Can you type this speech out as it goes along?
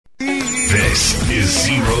This is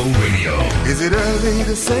Zero Radio. Is it early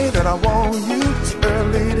to say that I want you? It's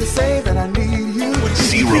early to say that I need you.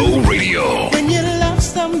 Zero Radio. When you love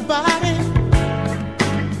somebody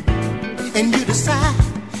and you decide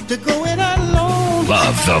to go it alone.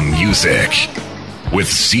 Love the music with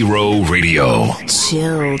Zero Radio.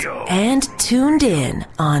 Chilled and tuned in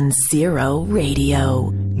on Zero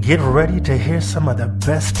Radio. Get ready to hear some of the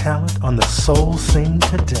best talent on the soul scene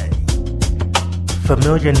today.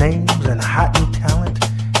 Familiar names and hot new talent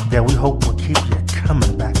that we hope will keep you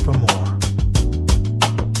coming back for more.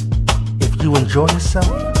 If you enjoy yourself,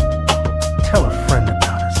 tell a friend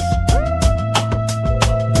about us.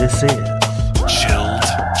 This is Chilled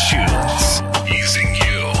Choonz, easing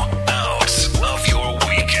you out of your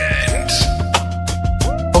weekend.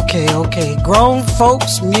 Okay. Grown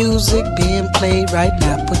folks music being played right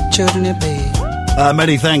now. Put children in bed.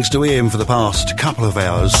 Many thanks to Ian for the past couple of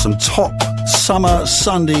hours. Some top summer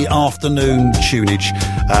Sunday afternoon tunage.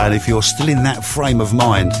 And if you're still in that frame of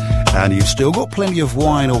mind and you've still got plenty of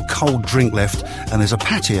wine or cold drink left and there's a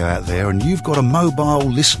patio out there and you've got a mobile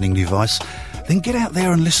listening device, then get out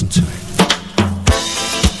there and listen to it.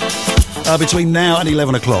 Between now and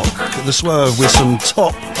 11 o'clock, The Swerve with some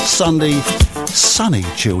top Sunday sunny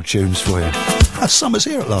chill tunes for you. Summer's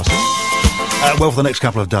here at last. Well, for the next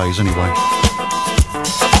couple of days anyway.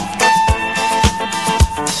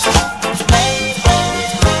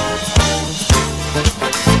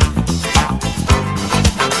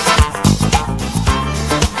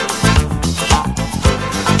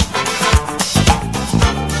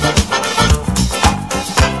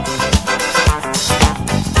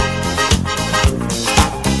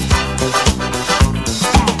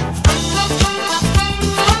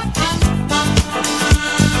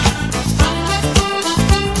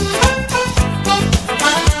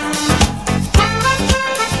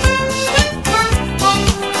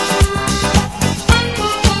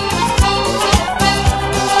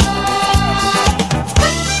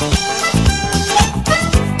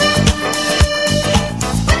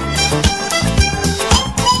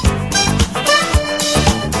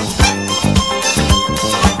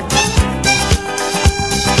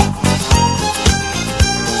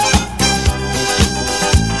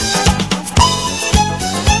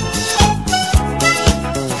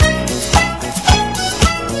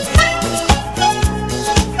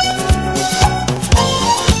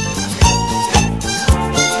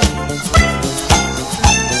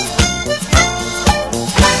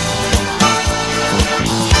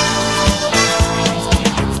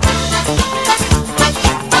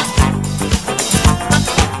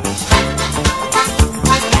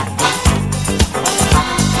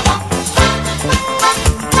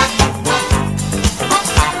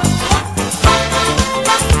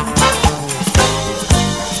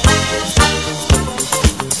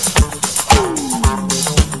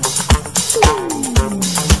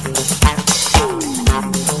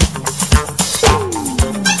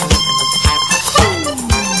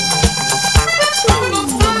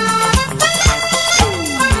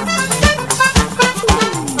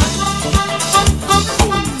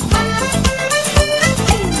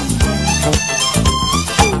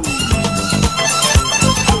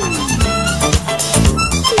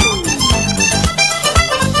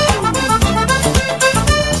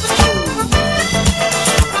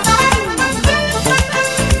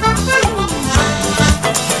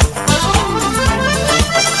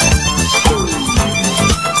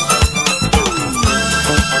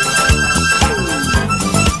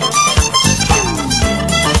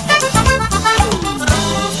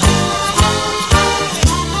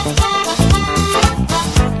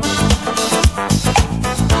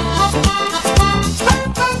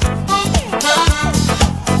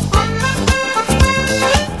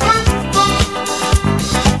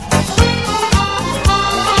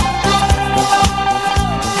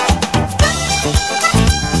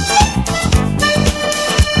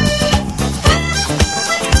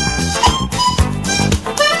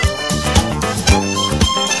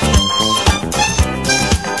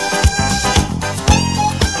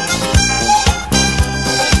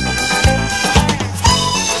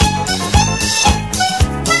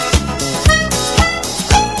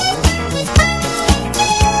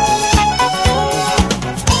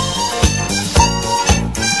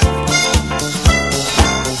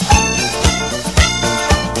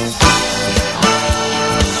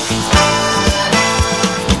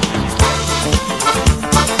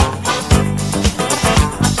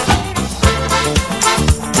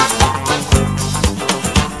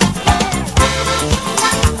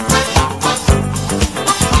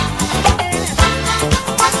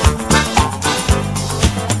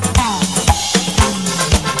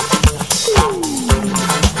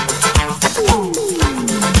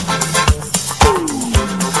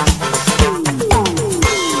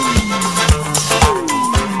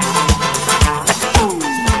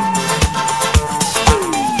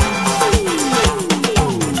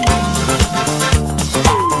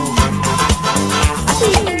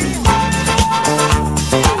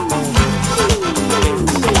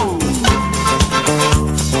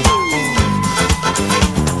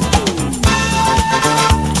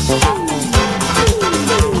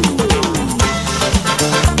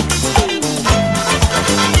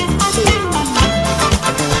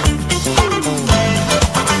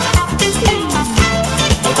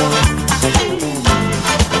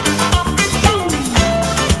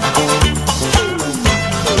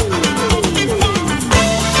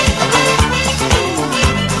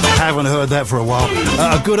 heard that for a while.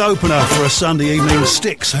 A good opener for a Sunday evening.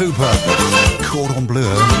 Styx Hooper, Cordon Bleu.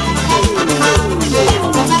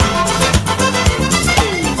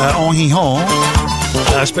 En Hihon,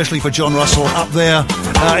 especially for John Russell up there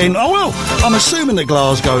I'm assuming that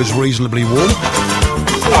Glasgow is reasonably warm,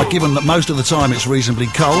 given that most of the time it's reasonably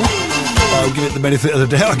cold. I'll give it the benefit of the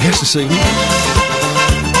doubt, I guess, this evening.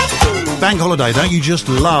 Bank holiday, don't you just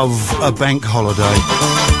love a bank holiday?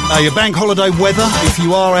 Your bank holiday weather, if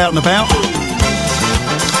you are out and about.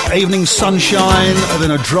 Evening sunshine,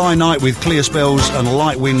 then a dry night with clear spells and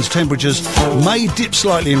light winds. Temperatures may dip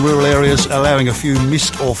slightly in rural areas, allowing a few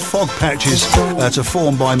mist or fog patches to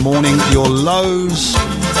form by morning. Your lows,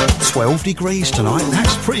 12 degrees tonight.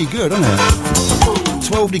 That's pretty good, isn't it?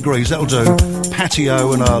 12 degrees, that'll do.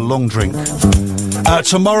 Patio and a long drink.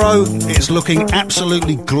 Tomorrow, it's looking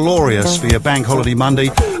absolutely glorious for your bank holiday Monday.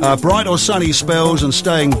 Bright or sunny spells and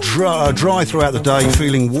staying dry throughout the day,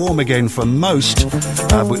 feeling warm again for most,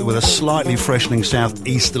 with a slightly freshening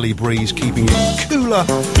southeasterly breeze, keeping it cooler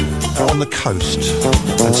on the coast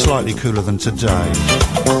and slightly cooler than today.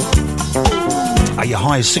 Your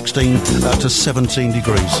high is 16 to 17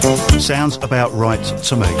 degrees. Sounds about right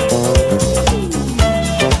to me.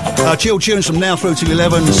 Chill tunes from now through to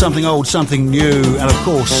 11, something old, something new, and of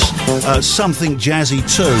course, something jazzy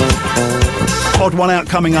too. Odd one out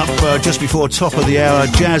coming up just before top of the hour,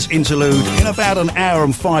 jazz interlude in about an hour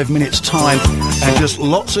and 5 minutes time, and just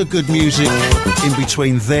lots of good music in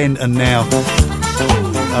between then and now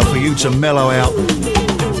for you to mellow out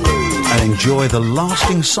and enjoy the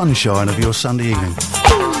lasting sunshine of your Sunday evening.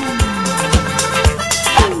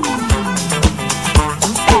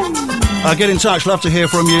 Get in touch, love to hear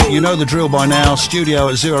from you. You know the drill by now.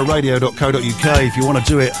 studio@zeroradio.co.uk if you want to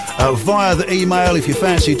do it via the email, if you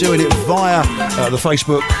fancy doing it via the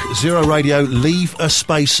Facebook, Zero Radio, leave a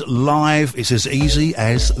space live. It's as easy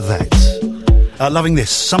as that. Loving this.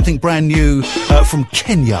 Something brand new from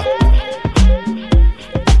Kenya.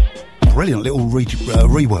 Brilliant little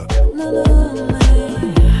rework.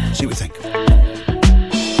 See what you think.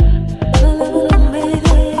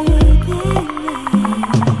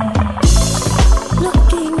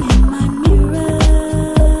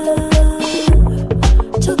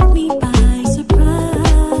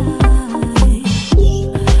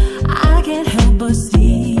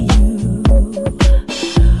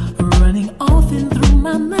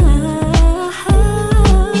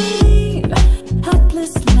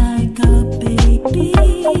 Helpless like a baby.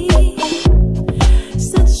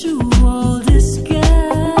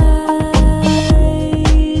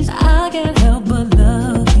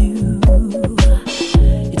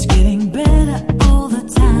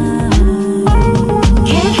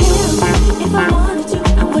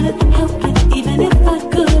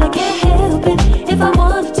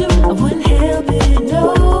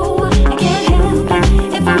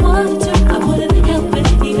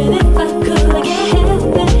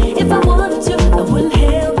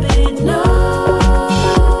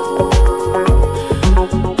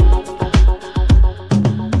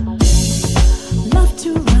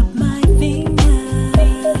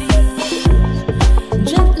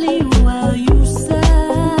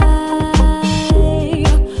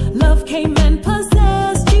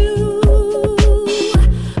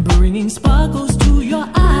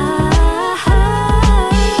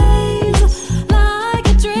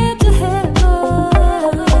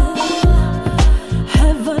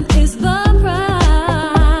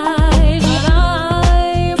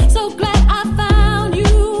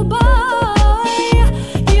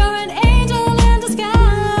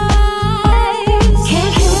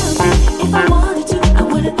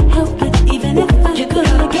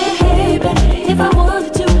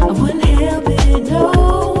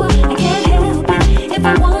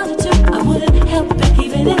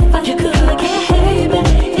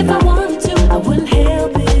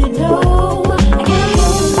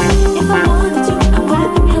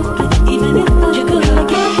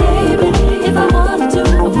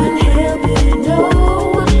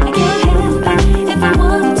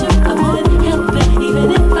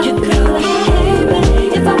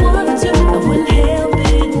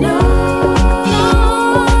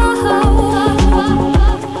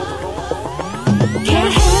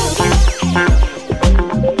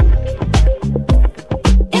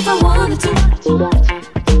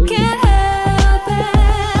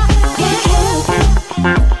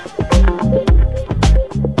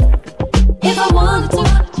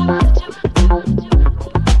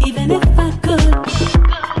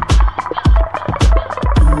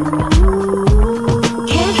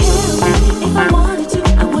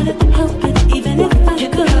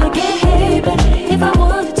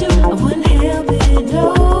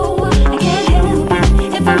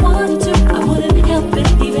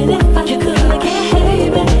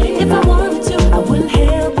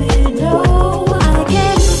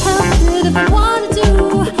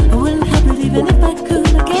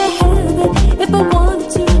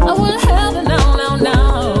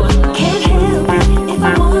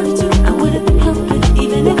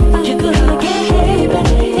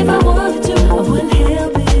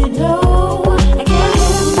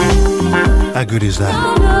 good is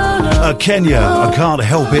that? Kenya, I Can't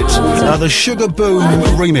Help It. The Sugar Boom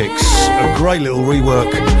remix. A great little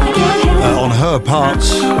rework on her part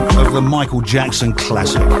of the Michael Jackson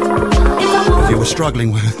classic. If you were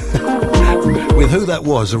struggling with, with who that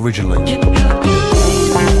was originally.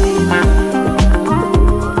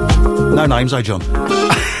 No names, eh, John?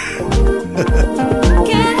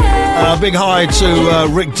 Big hi to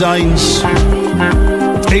Rick Daines.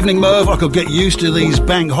 Evening, Merv. I could get used to these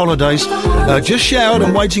bank holidays. Just showered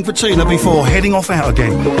and waiting for Tina before heading off out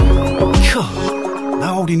again. God, no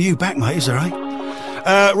holding you back, mate, is there, eh?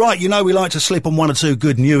 Right, you know we like to slip on one or two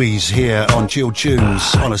good newies here on Chilled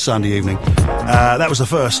Tunes on a Sunday evening. That was the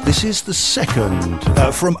first. This is the second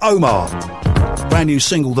from Omar. Brand new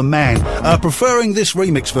single, The Man. Preferring this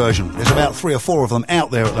remix version. There's about 3 or 4 of them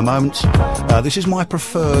out there at the moment. This is my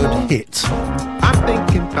preferred hit. I'm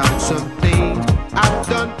thinking about something I've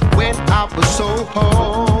done when I was so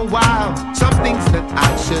wild. Some things that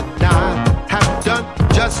I should not have done,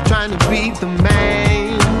 just trying to be the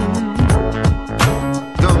man.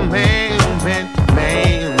 The man, man,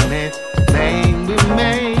 man, man, man, the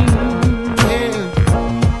man, yeah.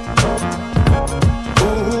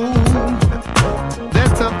 Ooh, then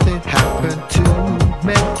something happened to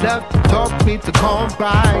me. Love taught me to calm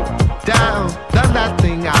right down. The last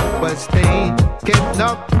thing I was thinking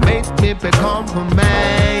of made me become a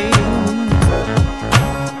man.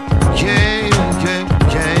 Yeah, yeah,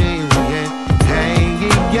 yeah, yeah,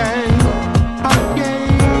 yeah, yeah. Oh yeah,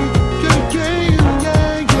 yeah, yeah,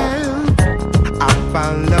 yeah, yeah. I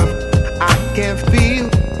found love I can feel.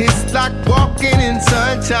 It's like walking in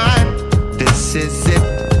sunshine. This is it,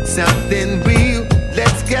 something real.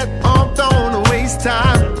 Let's get on, don't waste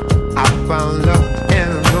time. I found love and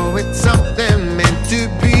I know it's something meant to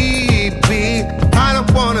be. I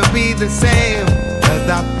don't wanna be the same, 'cause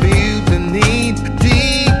I feel the need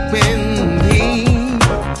deep in me.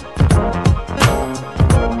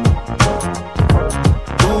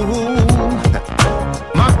 Ooh,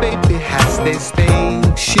 my baby has this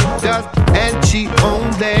thing she does, and she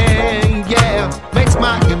only, yeah, makes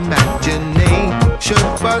my imagination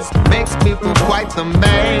buzz, makes me feel quite the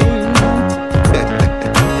man.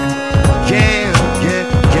 Yeah, yeah,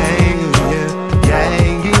 yeah, yeah, yeah,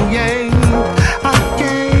 yeah,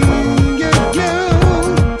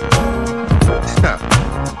 yeah.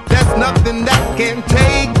 There's nothing that can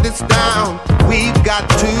take this down. We've got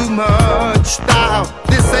too much style.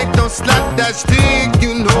 This ain't no slapdash thing,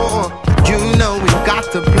 you know. You know we've got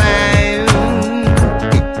to plan.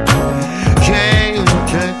 Yeah,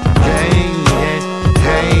 yeah, yeah, yeah,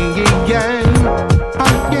 yeah, yeah.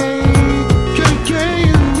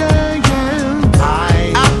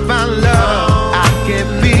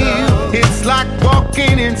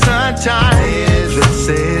 In sunshine, this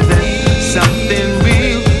is something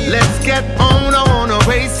real. Let's get on a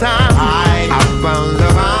waste time. I found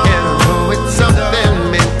love and I know it's something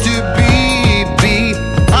meant to be.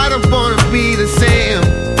 I don't wanna be the same,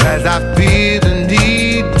 'cause I feel the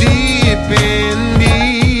need deep in me.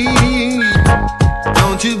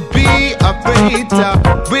 Don't you be afraid to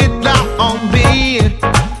rely on me.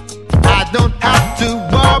 I don't have to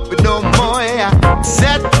worry no more.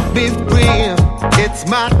 Set me free. It's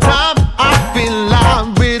my time, I feel I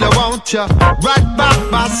really want you right by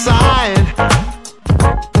my side.